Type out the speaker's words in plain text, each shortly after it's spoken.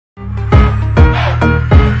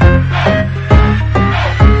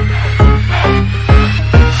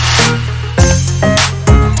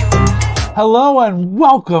Hello and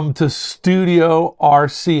welcome to Studio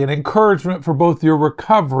RC, an encouragement for both your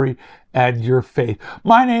recovery and your faith.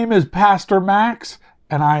 My name is Pastor Max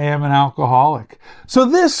and I am an alcoholic. So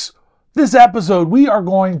this episode, we are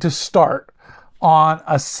going to start on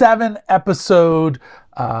a 7-episode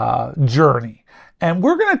journey. And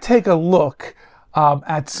we're going to take a look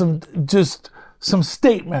at some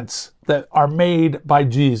statements that are made by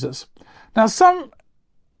Jesus. Now, some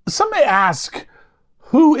may ask,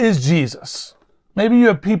 who is Jesus? Maybe you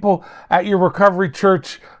have people at your recovery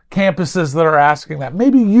church campuses that are asking that.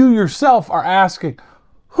 Maybe you yourself are asking,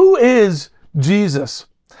 who is Jesus?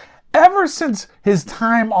 Ever since his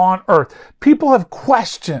time on earth, people have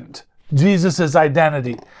questioned Jesus'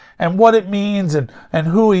 identity and what it means and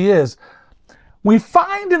who he is. We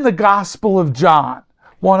find in the Gospel of John,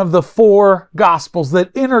 one of the 4 Gospels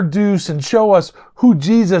that introduce and show us who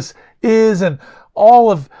Jesus is and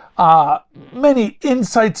all of many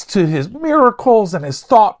insights to his miracles and his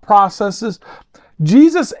thought processes.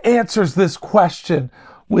 Jesus answers this question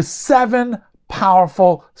with 7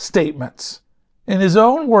 powerful statements. In his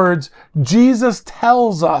own words, Jesus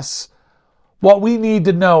tells us what we need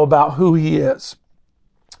to know about who he is.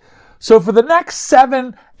 So for the next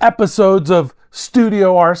 7 episodes of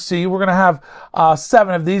Studio RC, we're going to have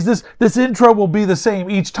 7 of these. This intro will be the same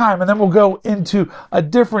each time, and then we'll go into a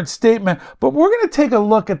different statement. But we're going to take a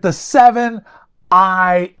look at the 7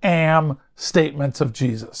 I am statements of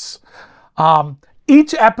Jesus.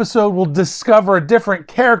 Each episode will discover a different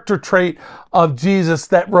character trait of Jesus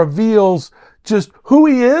that reveals just who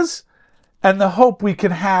he is and the hope we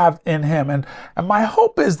can have in him. And my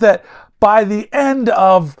hope is that by the end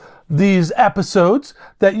of these episodes,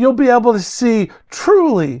 that you'll be able to see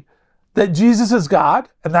truly that Jesus is God,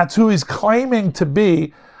 and that's who he's claiming to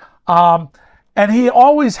be. And he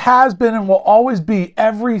always has been and will always be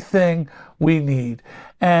everything we need.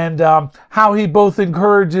 And how he both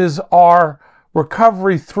encourages our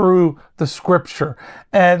recovery through the scripture.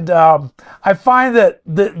 And I find that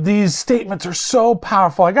these statements are so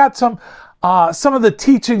powerful. I got some of the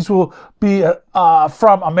teachings will be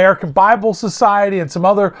from American Bible Society and some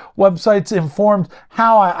other websites informed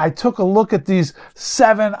how I took a look at these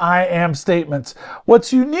 7 I am statements.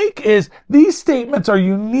 What's unique is these statements are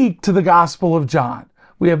unique to the Gospel of John.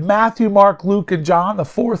 We have Matthew, Mark, Luke, and John, the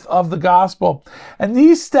 4th of the Gospel. And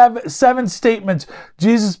these 7 statements,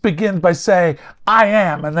 Jesus begins by saying, I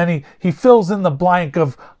am. And then he fills in the blank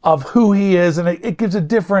of who he is. And it gives a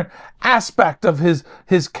different aspect of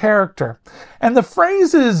his character. And the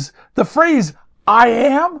phrase, I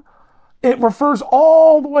am, it refers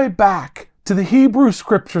all the way back to the Hebrew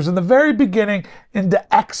scriptures in the very beginning into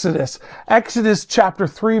Exodus chapter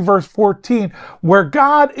 3, verse 14, where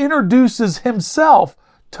God introduces himself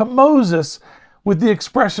to Moses with the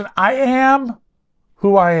expression, I am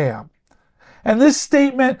who I am. And this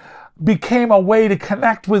statement became a way to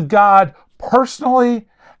connect with God personally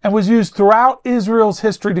and was used throughout Israel's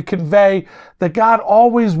history to convey that God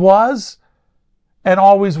always was and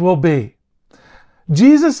always will be.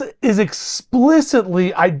 Jesus is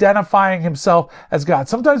explicitly identifying himself as God.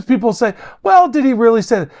 Sometimes people say, well, did he really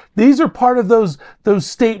say that? These are part of those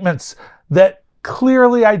statements that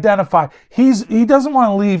clearly identify. He doesn't want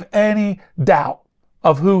to leave any doubt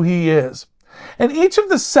of who he is. And each of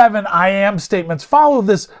the 7 I am statements follow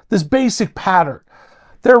this basic pattern.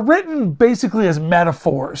 They're written basically as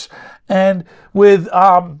metaphors, and with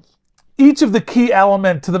each of the key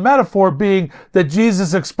element to the metaphor being that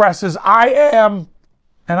Jesus expresses, I am,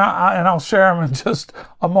 and I'll share them in just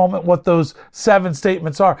a moment what those 7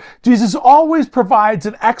 statements are. Jesus always provides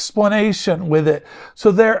an explanation with it.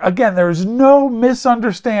 So there is no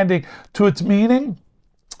misunderstanding to its meaning,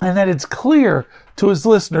 and that it's clear to his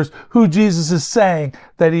listeners who Jesus is saying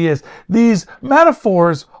that he is. These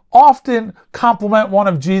metaphors often complement one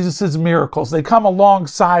of Jesus' miracles. They come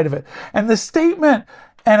alongside of it. And the statement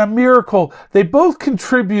and a miracle, they both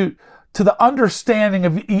contribute to the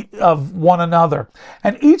understanding of one another.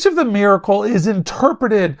 And each of the miracle is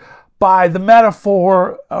interpreted by the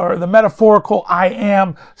metaphor or the metaphorical I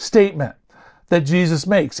am statement that Jesus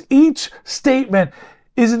makes. Each statement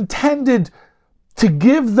is intended to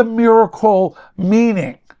give the miracle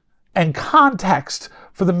meaning and context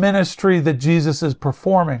for the ministry that Jesus is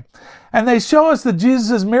performing. And they show us that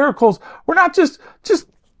Jesus' miracles were not just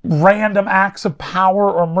random acts of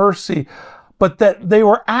power or mercy, but that they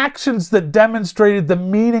were actions that demonstrated the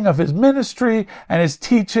meaning of his ministry and his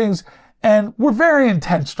teachings and were very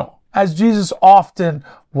intentional, as Jesus often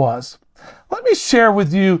was. Let me share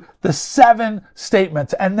with you the 7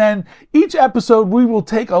 statements, and then each episode we will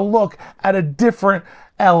take a look at a different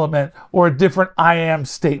element or a different I am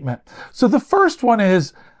statement. So the first one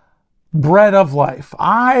is, bread of life.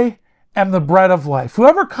 I am the bread of life.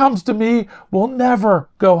 Whoever comes to me will never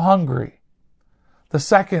go hungry. The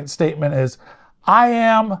second statement is, I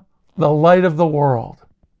am the light of the world.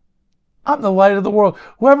 I'm the light of the world.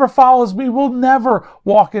 Whoever follows me will never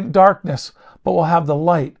walk in darkness, but will have the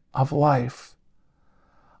light of life.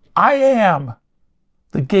 I am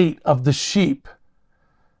the gate of the sheep.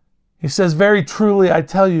 He says, very truly, I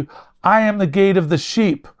tell you, I am the gate of the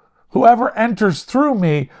sheep. Whoever enters through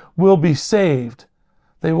me will be saved.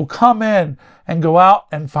 They will come in and go out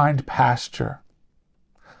and find pasture.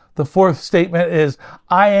 The fourth statement is,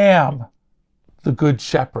 I am the good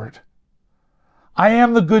shepherd. I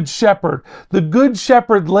am the good shepherd. The good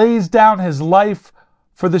shepherd lays down his life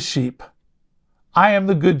for the sheep. I am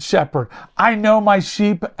the good shepherd. I know my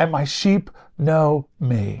sheep, and my sheep know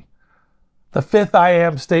me. The fifth I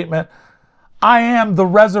am statement, I am the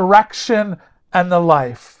resurrection and the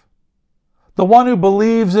life. The one who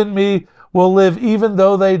believes in me will live even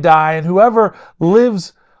though they die, and whoever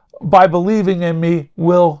lives by believing in me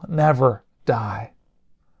will never die.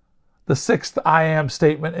 The sixth I am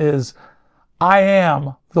statement is, I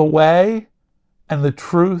am the way and the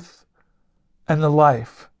truth and the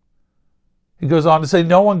life. He goes on to say,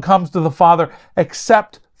 no one comes to the Father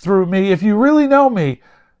except through me. If you really know me,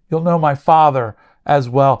 you'll know my Father as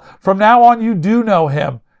well. From now on, you do know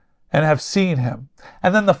him and have seen him.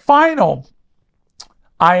 And then the final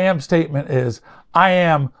I am statement is, I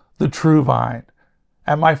am the true vine,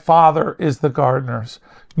 and my Father is the gardener.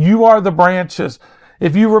 You are the branches.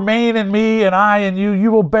 If you remain in me and I in you,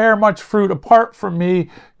 you will bear much fruit. Apart from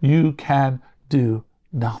me, you can do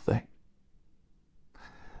nothing.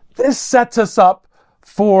 This sets us up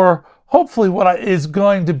for hopefully what is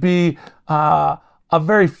going to be a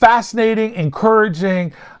very fascinating,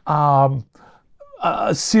 encouraging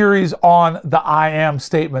series on the I am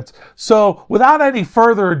statements. So without any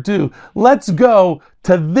further ado, let's go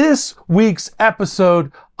to this week's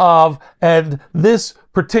episode of and this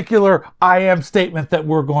particular I am statement that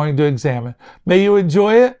we're going to examine. May you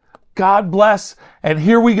enjoy it. God bless. And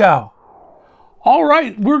here we go. All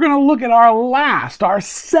right, we're going to look at our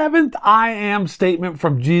seventh I am statement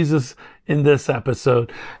from Jesus in this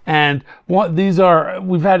episode. And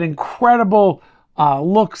we've had incredible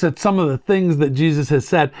looks at some of the things that Jesus has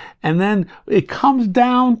said. And then it comes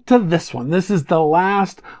down to this one. This is the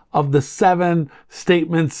last of the 7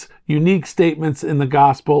 statements, unique statements in the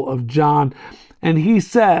Gospel of John. And he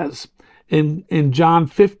says in John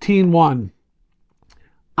 15:1,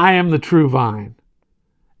 I am the true vine,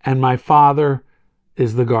 and my Father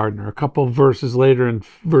is the gardener. A couple of verses later in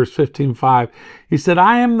verse 15:5, he said,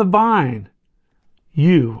 I am the vine,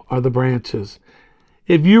 you are the branches.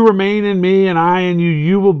 If you remain in me and I in you,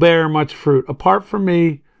 you will bear much fruit. Apart from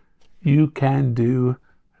me, you can do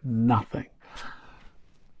nothing.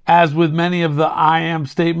 As with many of the I am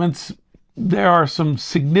statements, there are some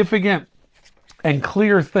significant and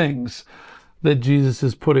clear things that Jesus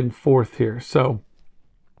is putting forth here. So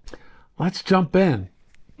let's jump in.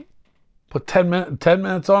 Put 10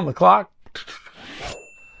 minutes on the clock,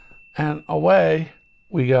 and away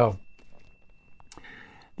we go.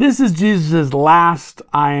 This is Jesus' last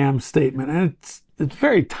I am statement, and it's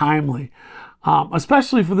very timely,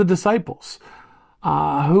 especially for the disciples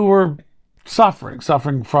who were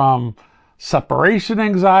suffering from separation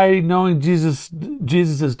anxiety, knowing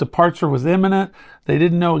Jesus' departure was imminent. They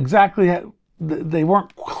didn't know exactly, they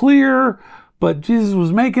weren't clear, but Jesus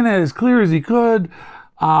was making it as clear as he could.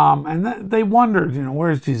 And they wondered,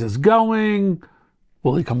 where's Jesus going?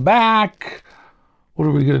 Will he come back? What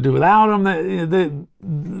are we going to do without him?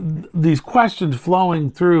 These questions flowing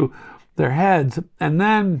through their heads. And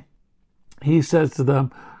then he says to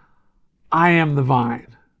them, I am the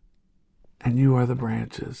vine, and you are the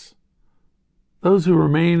branches. Those who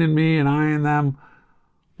remain in me and I in them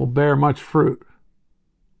will bear much fruit,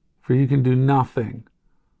 for you can do nothing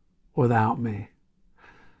without me.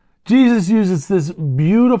 Jesus uses this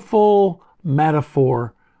beautiful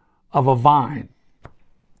metaphor of a vine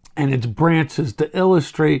and its branches to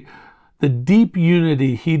illustrate the deep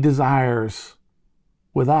unity he desires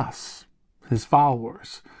with us, his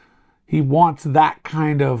followers. He wants that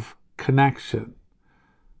kind of connection.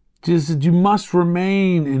 Jesus said, you must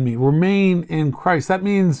remain in me, remain in Christ. That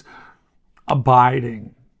means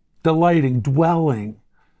abiding, delighting, dwelling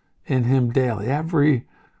in him daily, every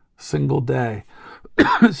single day.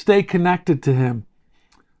 Stay connected to him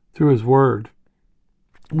through his word.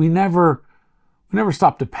 We never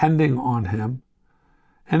stop depending on him.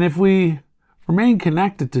 And if we remain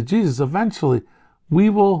connected to Jesus, eventually we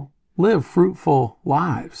will live fruitful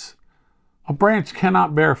lives. A branch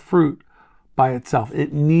cannot bear fruit by itself.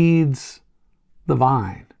 It needs the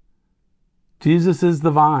vine. Jesus is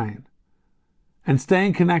the vine. And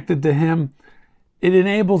staying connected to him, it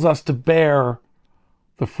enables us to bear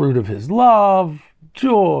the fruit of his love,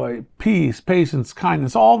 joy, peace, patience,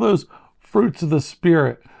 kindness, all those fruits of the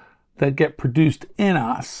Spirit that get produced in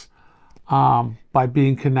us by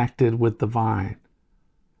being connected with the vine.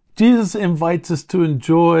 Jesus invites us to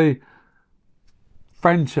enjoy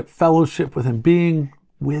friendship, fellowship with him, being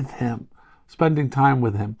with him, spending time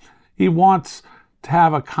with him. He wants to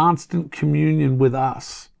have a constant communion with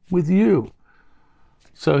us, with you,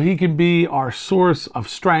 so he can be our source of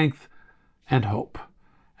strength and hope.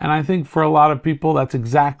 And I think for a lot of people, that's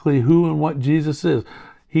exactly who and what Jesus is.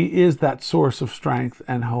 He is that source of strength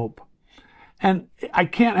and hope. And I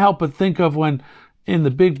can't help but think of when, in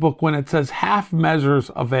the big book, when it says half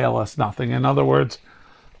measures avail us nothing. In other words,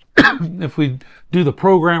 if we do the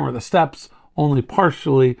program or the steps only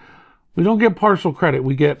partially, we don't get partial credit,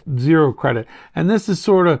 we get zero credit. And this is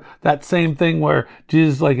sort of that same thing where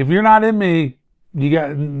Jesus is like, if you're not in me,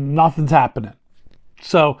 nothing's happening.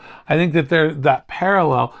 So I think that there's that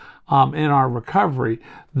parallel in our recovery,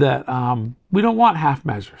 that we don't want half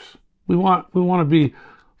measures. We want to be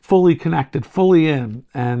fully connected, fully in,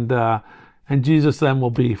 and Jesus then will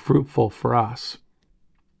be fruitful for us.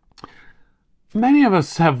 Many of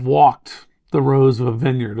us have walked the rows of a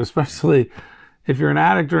vineyard, especially if you're an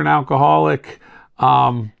addict or an alcoholic,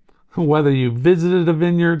 whether you visited a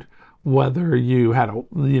vineyard, whether you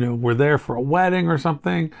were there for a wedding or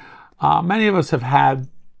something. Many of us have had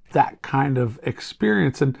that kind of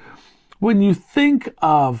experience. And when you think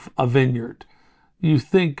of a vineyard, you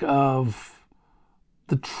think of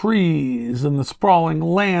the trees and the sprawling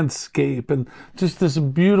landscape and just this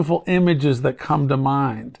beautiful images that come to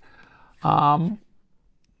mind.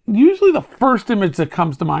 Usually the first image that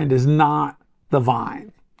comes to mind is not the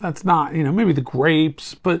vine. That's not, maybe the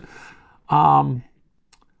grapes, but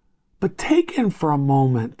take in for a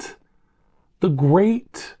moment the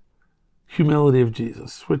great humility of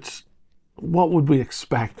Jesus, which what would we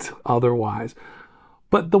expect otherwise?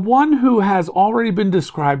 But the one who has already been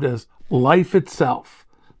described as life itself,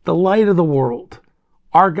 the light of the world,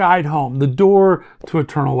 our guide home, the door to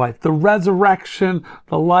eternal life, the resurrection,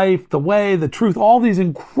 the life, the way, the truth, all these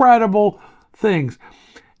incredible things.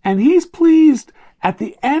 And he's pleased at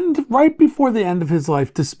the end, right before the end of his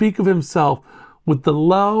life, to speak of himself with the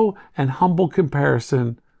low and humble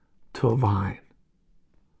comparison to a vine.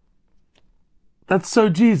 That's so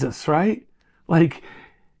Jesus, right? Like,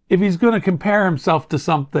 if he's going to compare himself to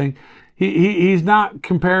something, he's not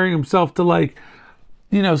comparing himself to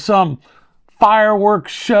some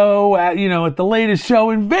fireworks show at the latest show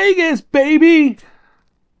in Vegas, baby.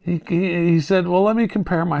 He said, well, let me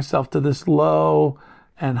compare myself to this low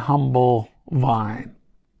and humble vine.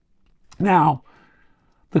 Now,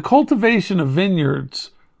 the cultivation of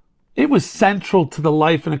vineyards, it was central to the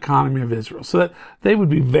life and economy of Israel, so that they would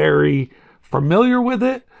be very familiar with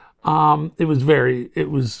it. It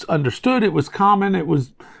was understood. It was common. It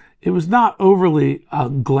was not overly a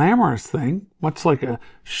glamorous thing, much like a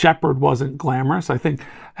shepherd wasn't glamorous. I think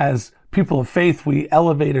as people of faith, we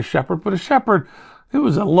elevate a shepherd, but a shepherd, it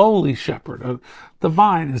was a lowly shepherd. The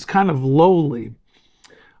vine is kind of lowly.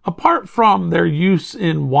 Apart from their use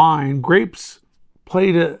in wine, grapes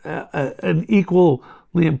played an equally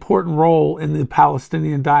important role in the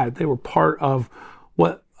Palestinian diet. They were part of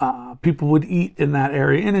what people would eat in that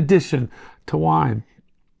area, in addition to wine.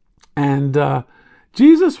 And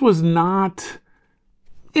Jesus was not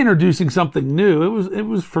introducing something new. It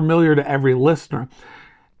was familiar to every listener.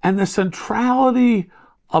 And the centrality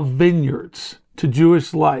of vineyards to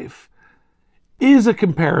Jewish life is a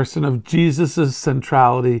comparison of Jesus'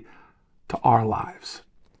 centrality to our lives.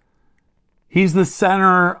 He's the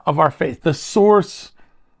center of our faith, the source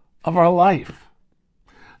of our life.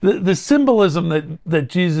 The symbolism that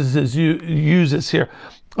Jesus uses here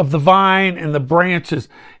of the vine and the branches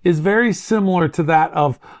is very similar to that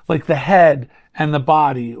of like the head and the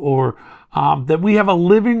body, or that we have a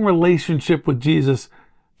living relationship with Jesus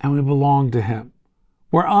and we belong to him.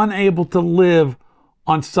 We're unable to live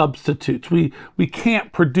on substitutes. We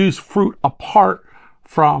can't produce fruit apart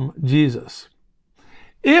from Jesus.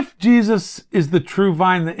 If Jesus is the true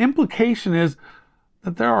vine, the implication is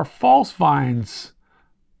that there are false vines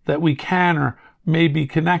that we can or may be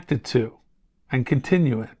connected to and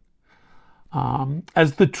continue in.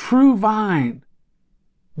 As the true vine,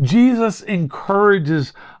 Jesus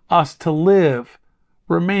encourages us to live,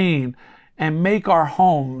 remain, and make our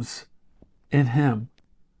homes in him.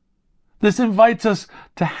 This invites us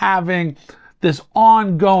to having this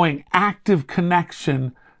ongoing, active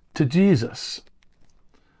connection to Jesus.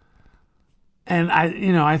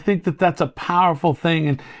 I think that that's a powerful thing.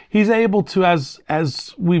 And he's able to,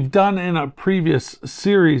 as we've done in a previous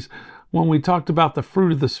series, when we talked about the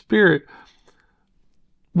fruit of the Spirit,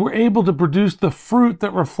 we're able to produce the fruit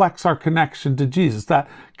that reflects our connection to Jesus, that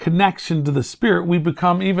connection to the Spirit. We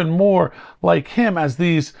become even more like him as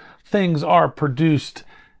these things are produced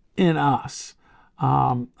in us.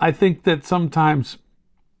 I think that sometimes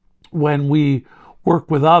when we work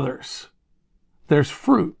with others, there's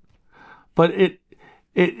fruit, but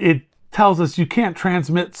it tells us you can't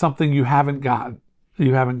transmit something you haven't got.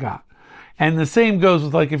 And the same goes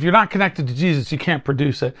with, like, if you're not connected to Jesus, you can't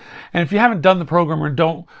produce it. And if you haven't done the program or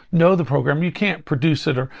don't know the program, you can't produce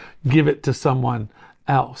it or give it to someone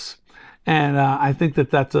else. And I think that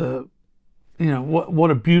that's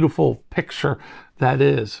what a beautiful picture that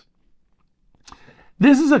is.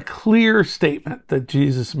 This is a clear statement that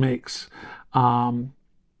Jesus makes.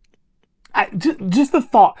 Just the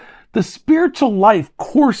thought, the spiritual life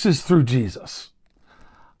courses through Jesus.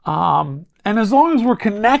 And as long as we're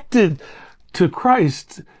connected to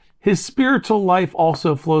Christ, his spiritual life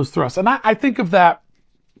also flows through us. And I think of that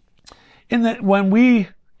in that when we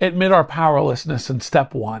admit our powerlessness in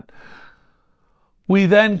step one, we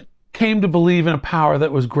then came to believe in a power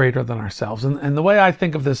that was greater than ourselves. And the way I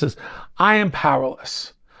think of this is, I am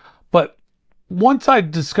powerless. But once I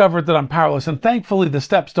discovered that I'm powerless, and thankfully the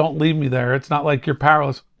steps don't leave me there. It's not like you're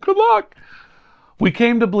powerless. Good luck. We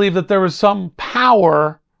came to believe that there was some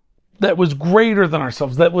power that was greater than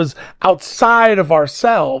ourselves, that was outside of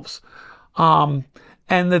ourselves. And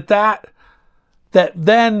that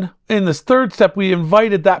then in this third step, we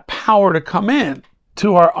invited that power to come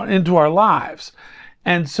into our lives.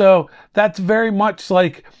 And so that's very much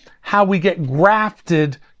like how we get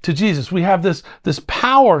grafted to Jesus. We have this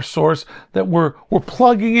power source that we're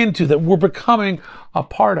plugging into, that we're becoming a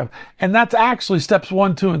part of. And that's actually steps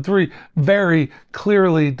 1, 2, and 3 very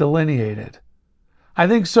clearly delineated. I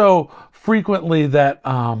think so frequently that,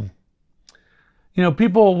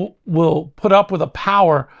 people will put up with a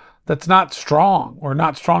power that's not strong or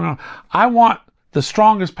not strong enough. I want the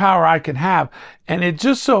strongest power I can have. And it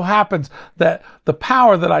just so happens that the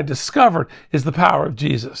power that I discovered is the power of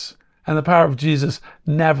Jesus. And the power of Jesus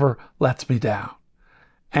never lets me down.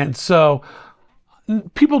 And so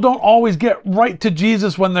people don't always get right to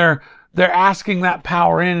Jesus when they're asking that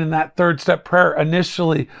power in that third step prayer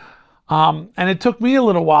initially. And it took me a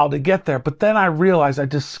little while to get there. But then I realized I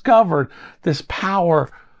discovered this power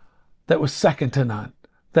that was second to none,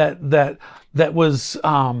 that was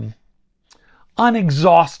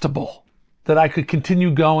unexhaustible, that I could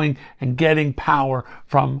continue going and getting power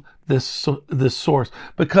from this source,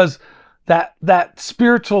 because that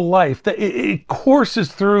spiritual life, that it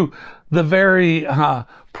courses through the very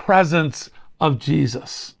presence of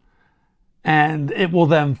Jesus, and it will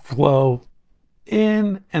then flow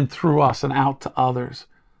in and through us and out to others.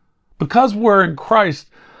 Because we're in Christ,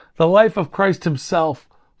 the life of Christ himself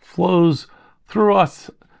flows through us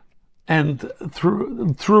and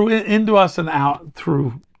through into us and out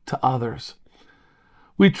through to others.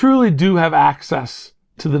 We truly do have access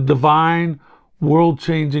to the divine,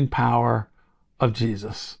 world-changing power of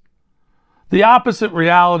Jesus. The opposite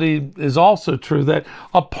reality is also true, that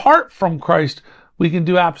apart from Christ, we can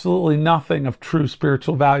do absolutely nothing of true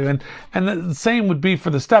spiritual value. And the same would be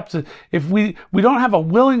for the steps. If we don't have a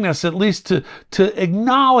willingness at least to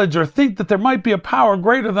acknowledge or think that there might be a power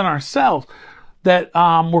greater than ourselves, that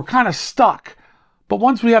we're kind of stuck. But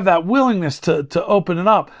once we have that willingness to open it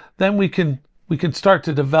up, then we can start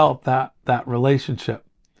to develop that relationship.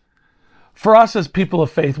 For us as people of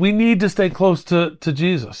faith, we need to stay close to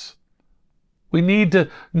Jesus. We need to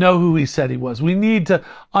know who he said he was. We need to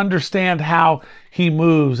understand how he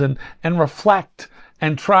moves and reflect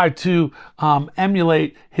and try to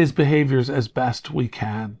emulate his behaviors as best we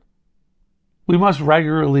can. We must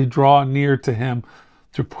regularly draw near to him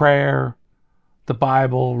through prayer, the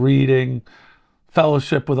Bible, reading,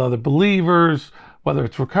 fellowship with other believers, whether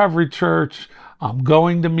it's Recovery Church,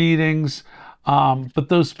 going to meetings, but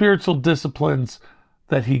those spiritual disciplines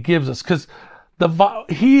that he gives us, because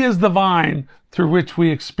he is the vine through which we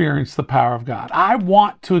experience the power of God. I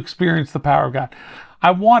want to experience the power of God.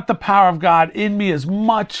 I want the power of God in me as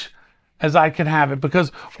much as I can have it,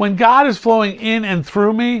 because when God is flowing in and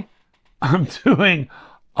through me, I'm doing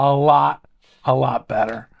a lot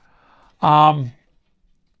better. On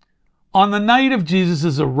the night of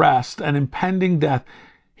Jesus' arrest and impending death,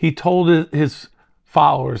 he told his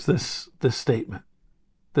followers this statement,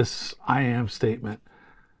 this I am statement.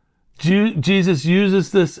 Jesus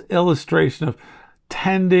uses this illustration of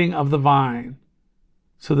tending of the vine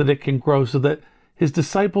so that it can grow, so that his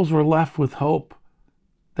disciples were left with hope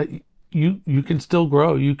that you can still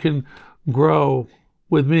grow. You can grow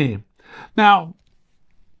with me. Now,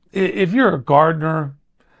 if you're a gardener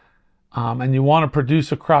and you want to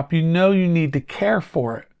produce a crop, you need to care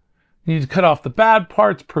for it. You need to cut off the bad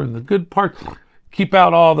parts, prune the good parts, keep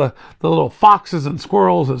out all the little foxes and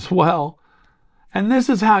squirrels as well. And this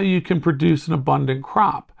is how you can produce an abundant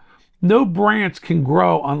crop. No branch can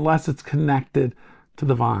grow unless it's connected to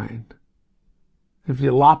the vine. If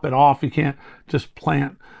you lop it off, you can't just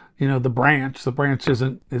plant, the branch. The branch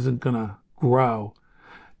isn't going to grow.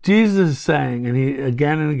 Jesus is saying, and he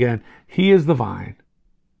again and again, he is the vine,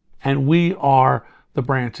 and we are the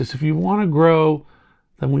branches. If you want to grow,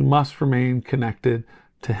 then we must remain connected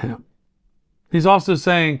to him. He's also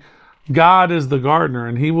saying God is the gardener,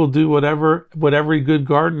 and he will do what every good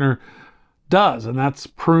gardener does, and that's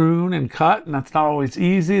prune and cut, and that's not always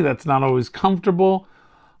easy. That's not always comfortable.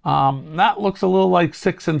 That looks a little like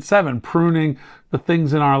 6 and 7, pruning the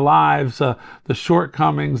things in our lives, the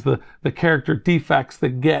shortcomings, the character defects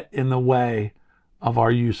that get in the way of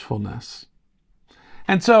our usefulness.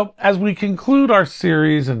 And so as we conclude our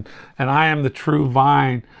series, and I am the true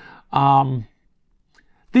vine,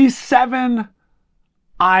 these 7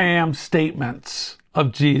 I am statements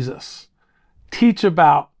of Jesus teach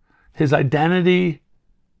about his identity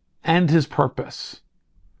and his purpose.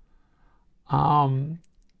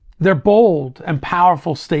 They're bold and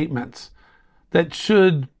powerful statements that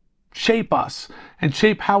should shape us and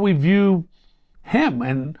shape how we view him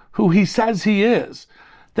and who he says he is.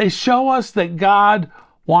 They show us that God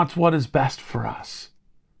wants what is best for us.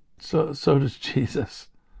 So does Jesus.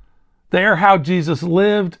 They are how Jesus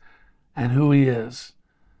lived and who he is.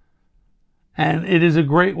 And it is a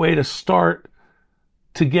great way to start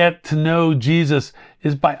to get to know Jesus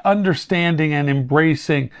is by understanding and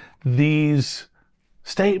embracing these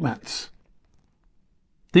statements.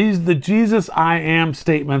 The Jesus I am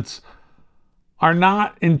statements are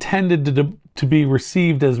not intended to be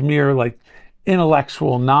received as mere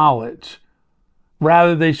intellectual knowledge.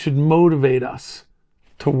 Rather, they should motivate us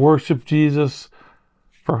to worship Jesus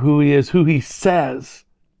for who he is, who he says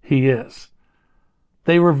he is.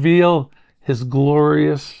 They reveal his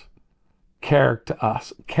glorious character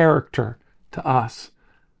to us.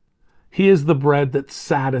 He is the bread that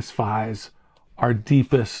satisfies our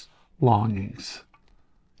deepest longings.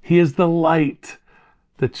 He is the light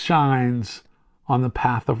that shines on the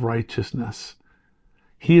path of righteousness.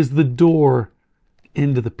 He is the door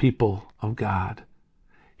into the people of God.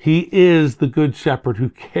 He is the good shepherd who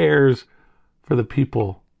cares for the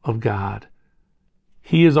people of God.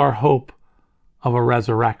 He is our hope of a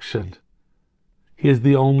resurrection. He is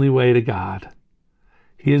the only way to God.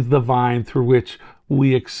 He is the vine through which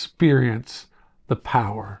we experience the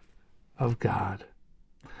power of God.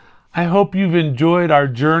 I hope you've enjoyed our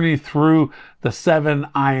journey through the 7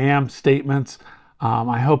 I am statements.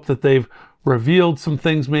 I hope that they've revealed some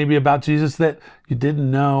things maybe about Jesus that you didn't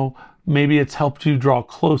know. Maybe it's helped you draw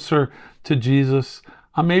closer to Jesus.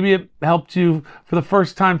 Maybe it helped you for the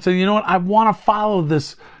first time say, you know what, I want to follow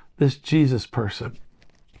this Jesus person.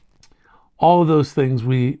 All of those things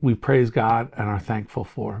we praise God and are thankful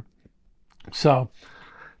for. So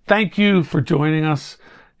thank you for joining us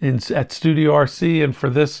at Studio RC and for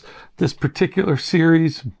this particular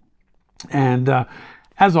series. And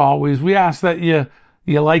as always, we ask that you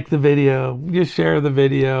like the video, you share the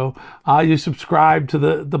video, you subscribe to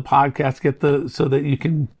the podcast, so that you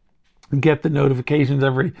can get the notifications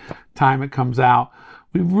every time it comes out.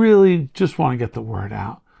 We really just want to get the word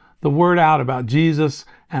out about Jesus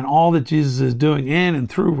and all that Jesus is doing in and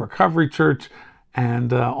through Recovery Church,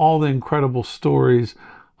 and all the incredible stories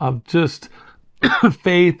of just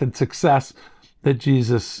faith and success that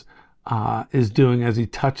Jesus is doing as he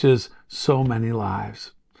touches so many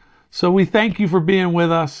lives. So we thank you for being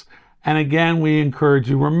with us. And again, we encourage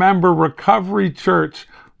you, remember Recovery Church,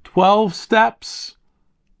 12 steps,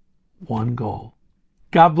 1 goal.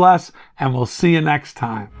 God bless, and we'll see you next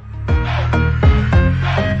time.